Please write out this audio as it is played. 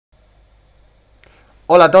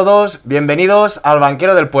Hola a todos, bienvenidos al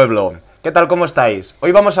Banquero del Pueblo. ¿Qué tal, cómo estáis?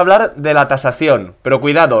 Hoy vamos a hablar de la tasación, pero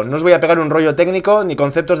cuidado, no os voy a pegar un rollo técnico ni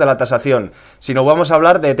conceptos de la tasación, sino vamos a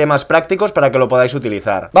hablar de temas prácticos para que lo podáis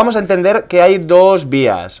utilizar. Vamos a entender que hay dos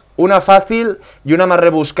vías, una fácil y una más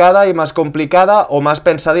rebuscada y más complicada o más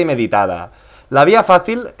pensada y meditada. La vía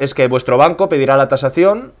fácil es que vuestro banco pedirá la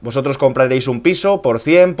tasación, vosotros compraréis un piso por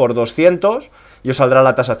 100, por 200 y os saldrá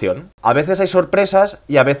la tasación. A veces hay sorpresas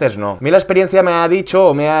y a veces no. A mí la experiencia me ha dicho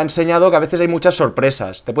o me ha enseñado que a veces hay muchas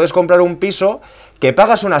sorpresas. Te puedes comprar un piso que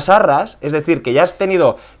pagas unas arras, es decir, que ya has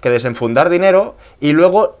tenido que desenfundar dinero y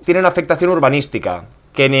luego tiene una afectación urbanística,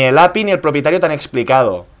 que ni el API ni el propietario te han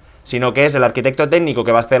explicado, sino que es el arquitecto técnico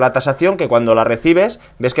que va a hacer la tasación que cuando la recibes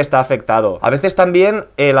ves que está afectado. A veces también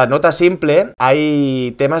en la nota simple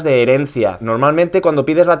hay temas de herencia. Normalmente cuando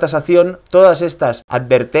pides la tasación todas estas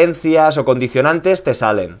advertencias o condicionantes te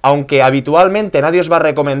salen. Aunque habitualmente nadie os va a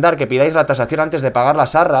recomendar que pidáis la tasación antes de pagar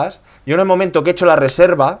las arras, yo en el momento que he hecho la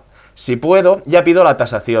reserva, si puedo, ya pido la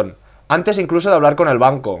tasación. Antes incluso de hablar con el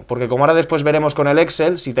banco, porque como ahora después veremos con el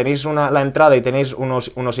Excel, si tenéis la entrada y tenéis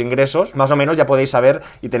unos ingresos, más o menos ya podéis saber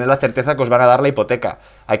y tener la certeza que os van a dar la hipoteca.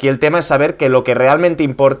 Aquí el tema es saber que lo que realmente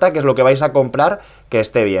importa, que es lo que vais a comprar, que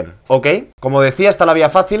esté bien, ¿ok? Como decía, está la vía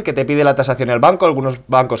fácil, que te pide la tasación el banco, algunos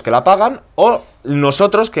bancos que la pagan, o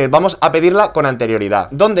nosotros que vamos a pedirla con anterioridad.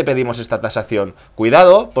 ¿Dónde pedimos esta tasación?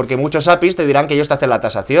 Cuidado, porque muchos APIs te dirán que ellos te hacen la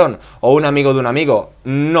tasación, o un amigo de un amigo.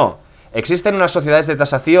 No. Existen unas sociedades de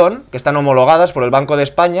tasación que están homologadas por el Banco de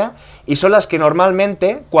España y son las que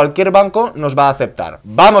normalmente cualquier banco nos va a aceptar.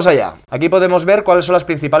 ¡Vamos allá! Aquí podemos ver cuáles son las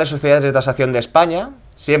principales sociedades de tasación de España.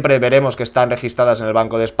 Siempre veremos que están registradas en el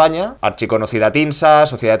Banco de España. Archiconocida TINSA,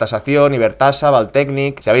 Sociedad de Tasación, Ibertasa,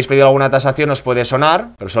 Valtecnic. Si habéis pedido alguna tasación os puede sonar,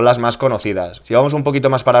 pero son las más conocidas. Si vamos un poquito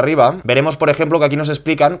más para arriba, veremos por ejemplo que aquí nos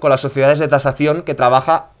explican con las sociedades de tasación que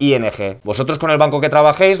trabaja ING. Vosotros con el banco que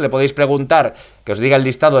trabajéis le podéis preguntar que os diga el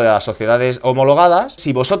listado de las sociedades homologadas.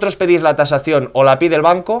 Si vosotros pedís la tasación o la pide el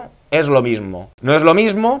banco, es lo mismo. No es lo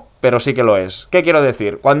mismo, pero sí que lo es. ¿Qué quiero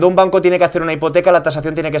decir? Cuando un banco tiene que hacer una hipoteca, la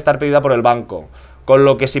tasación tiene que estar pedida por el banco. Con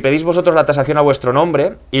lo que si pedís vosotros la tasación a vuestro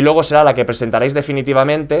nombre, y luego será la que presentaréis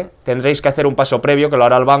definitivamente, tendréis que hacer un paso previo, que lo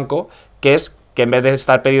hará el banco, que es que en vez de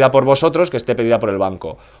estar pedida por vosotros, que esté pedida por el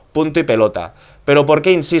banco. Punto y pelota. Pero ¿por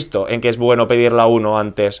qué insisto en que es bueno pedirla uno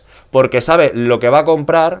antes? Porque sabe lo que va a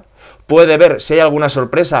comprar, puede ver si hay alguna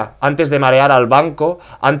sorpresa antes de marear al banco,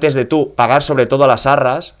 antes de tú pagar sobre todo las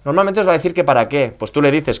arras. Normalmente os va a decir que para qué. Pues tú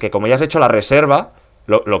le dices que como ya has hecho la reserva,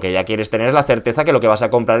 lo que ya quieres tener es la certeza que lo que vas a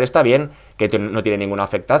comprar está bien, que no tiene ninguna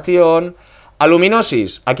afectación.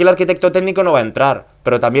 Aluminosis, aquí el arquitecto técnico no va a entrar,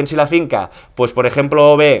 pero también si la finca, pues por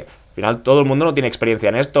ejemplo ve, al final todo el mundo no tiene experiencia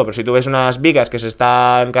en esto, pero si tú ves unas vigas que se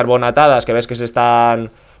están carbonatadas, que ves que se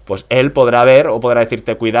están, pues él podrá ver o podrá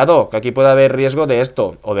decirte, cuidado, que aquí puede haber riesgo de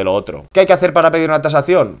esto o de lo otro. ¿Qué hay que hacer para pedir una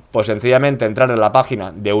tasación? Pues sencillamente entrar en la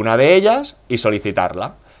página de una de ellas y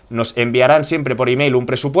solicitarla. Nos enviarán siempre por email un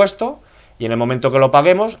presupuesto y en el momento que lo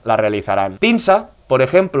paguemos, la realizarán. TINSA, por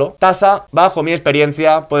ejemplo, tasa, bajo mi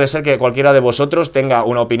experiencia, puede ser que cualquiera de vosotros tenga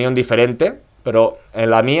una opinión diferente, pero en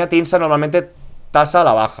la mía, TINSA normalmente tasa a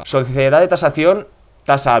la baja. Sociedad de tasación,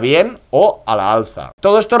 tasa bien o a la alza.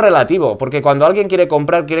 Todo esto es relativo, porque cuando alguien quiere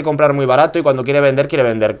comprar muy barato y cuando quiere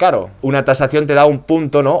vender caro. Una tasación te da un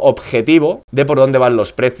punto, ¿no?, objetivo de por dónde van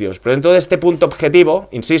los precios. Pero dentro de este punto objetivo,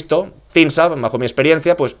 insisto, TINSA, bajo mi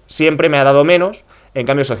experiencia, pues siempre me ha dado menos. En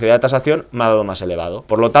cambio, sociedad de tasación me ha dado más elevado.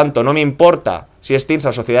 Por lo tanto, no me importa si es TINSA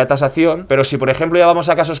o sociedad de tasación, pero si por ejemplo ya vamos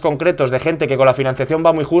a casos concretos de gente que con la financiación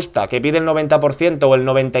va muy justa, que pide el 90% o el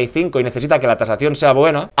 95% y necesita que la tasación sea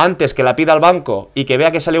buena, antes que la pida al banco y que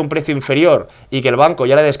vea que sale un precio inferior y que el banco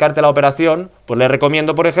ya le descarte la operación, pues le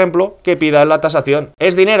recomiendo, por ejemplo, que pida la tasación.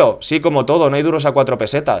 ¿Es dinero? Sí, como todo, no hay duros a 4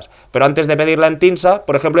 pesetas. Pero antes de pedirla en TINSA,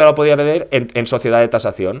 por ejemplo, ya lo podía pedir en sociedad de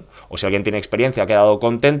tasación. O si alguien tiene experiencia, ha quedado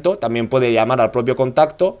contento, también puede llamar al propio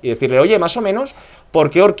contacto y decirle, oye, más o menos, ¿por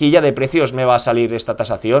qué horquilla de precios me va a salir esta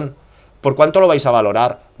tasación? ¿Por cuánto lo vais a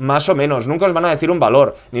valorar? Más o menos, nunca os van a decir un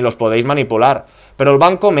valor, ni los podéis manipular. Pero el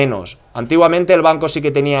banco menos. Antiguamente el banco sí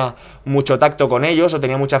que tenía mucho tacto con ellos o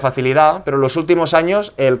tenía mucha facilidad, pero en los últimos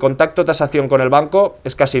años el contacto tasación con el banco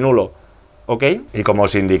es casi nulo. ¿Ok? Y como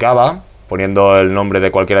os indicaba, poniendo el nombre de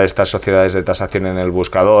cualquiera de estas sociedades de tasación en el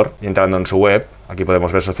buscador y entrando en su web, aquí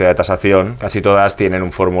podemos ver sociedad de tasación, casi todas tienen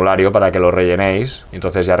un formulario para que lo rellenéis y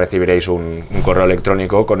entonces ya recibiréis un correo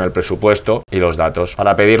electrónico con el presupuesto y los datos.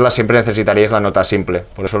 Para pedirla siempre necesitaríais la nota simple,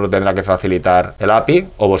 por eso lo tendrá que facilitar el API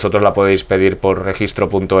o vosotros la podéis pedir por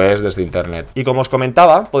registro.es desde internet. Y como os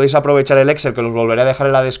comentaba, podéis aprovechar el Excel que os volveré a dejar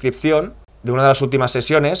en la descripción de una de las últimas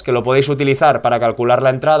sesiones, que lo podéis utilizar para calcular la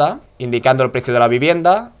entrada, indicando el precio de la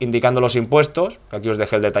vivienda, indicando los impuestos, que aquí os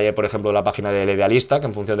dejé el detalle, por ejemplo, de la página del Idealista, que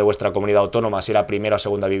en función de vuestra comunidad autónoma, si era primera o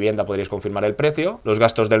segunda vivienda, podréis confirmar el precio, los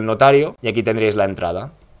gastos del notario, y aquí tendréis la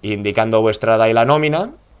entrada. Indicando vuestra edad y la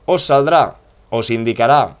nómina, os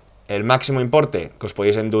indicará el máximo importe que os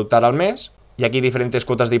podéis endeutar al mes, y aquí diferentes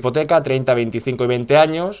cuotas de hipoteca, 30, 25 y 20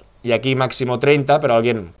 años, y aquí máximo 30, pero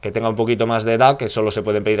alguien que tenga un poquito más de edad, que solo se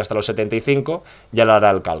pueden pedir hasta los 75, ya lo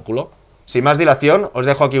hará el cálculo. Sin más dilación, os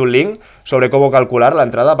dejo aquí un link sobre cómo calcular la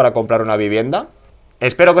entrada para comprar una vivienda.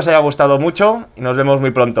 Espero que os haya gustado mucho y nos vemos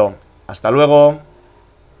muy pronto. ¡Hasta luego!